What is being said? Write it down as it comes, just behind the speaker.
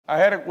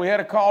We had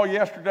a call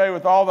yesterday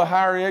with all the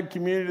higher ed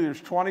community.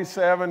 There's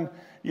 27,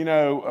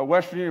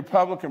 West Virginia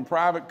public and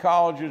private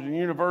colleges and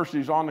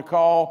universities on the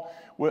call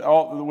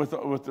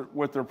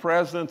with their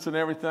presidents and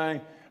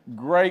everything.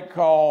 Great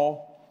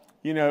call.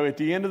 At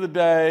the end of the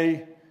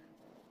day,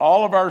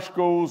 all of our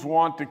schools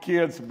want the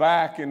kids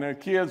back, and the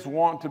kids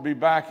want to be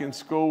back in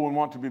school and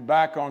want to be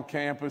back on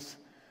campus.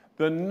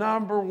 The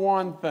number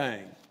one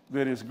thing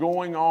that is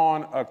going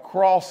on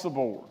across the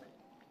board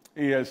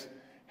is,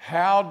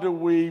 how do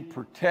we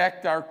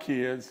protect our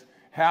kids?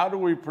 How do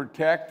we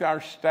protect our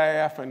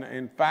staff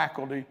and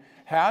faculty?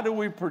 How do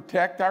we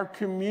protect our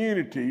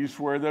communities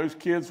where those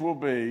kids will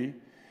be?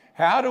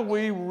 How do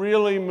we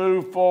really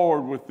move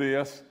forward with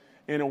this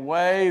in a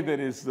way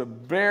that is the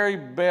very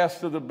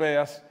best of the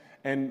best,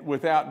 and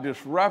without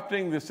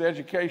disrupting this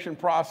education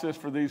process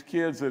for these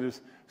kids that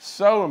is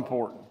so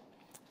important?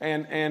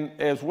 And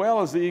as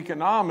well as the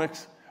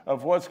economics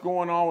of what's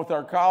going on with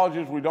our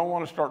colleges, we don't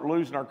want to start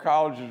losing our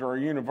colleges or our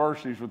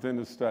universities within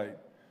the state.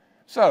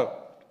 So,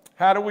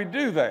 how do we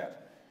do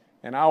that?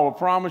 And I will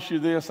promise you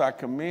this, I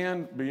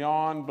commend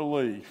beyond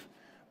belief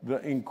the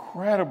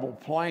incredible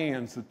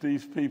plans that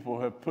these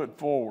people have put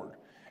forward.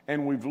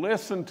 And we've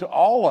listened to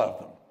all of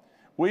them.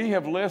 We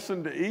have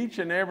listened to each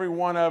and every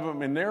one of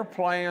them, and their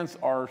plans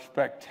are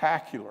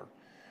spectacular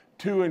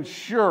to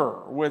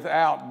ensure,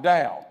 without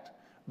doubt,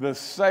 the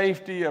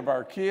safety of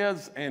our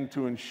kids and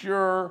to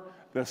ensure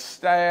the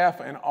staff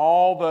and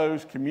all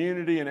those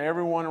community and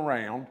everyone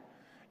around,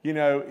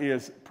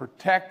 is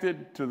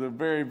protected to the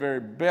very, very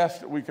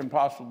best that we can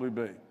possibly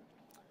be.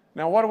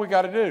 Now, what do we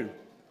got to do?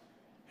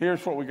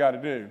 Here's what we got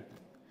to do.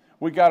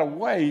 We got to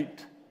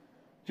wait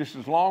just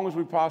as long as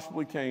we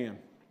possibly can.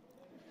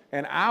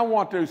 And I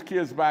want those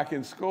kids back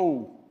in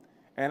school.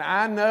 And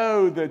I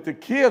know that the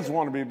kids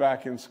want to be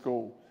back in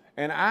school.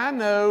 And I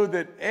know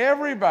that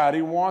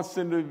everybody wants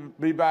them to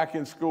be back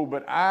in school,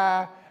 but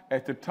I,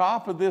 at the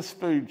top of this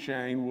food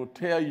chain, will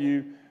tell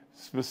you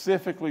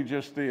specifically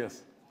just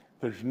this.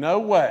 There's no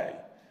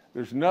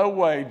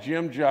way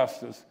Jim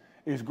Justice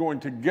is going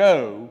to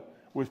go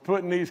with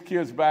putting these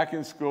kids back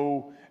in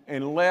school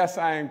unless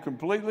I am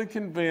completely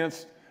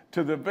convinced,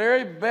 to the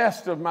very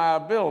best of my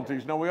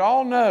abilities. Now, we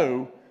all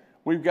know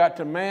we've got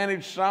to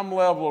manage some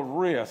level of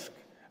risk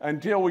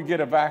until we get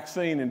a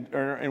vaccine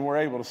and we're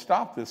able to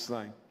stop this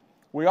thing.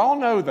 We all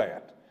know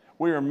that.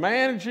 We are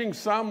managing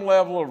some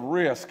level of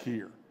risk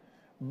here.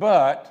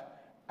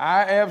 But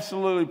I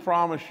absolutely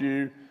promise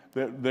you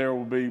that there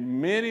will be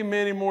many,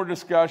 many more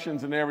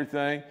discussions and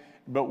everything,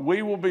 but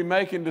we will be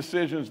making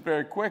decisions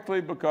very quickly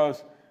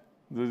because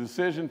the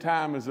decision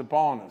time is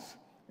upon us.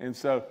 And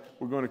so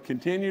we're going to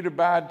continue to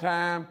bide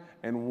time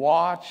and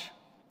watch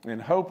and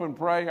hope and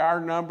pray our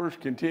numbers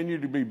continue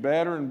to be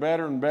better and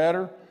better and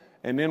better,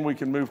 and then we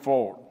can move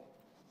forward.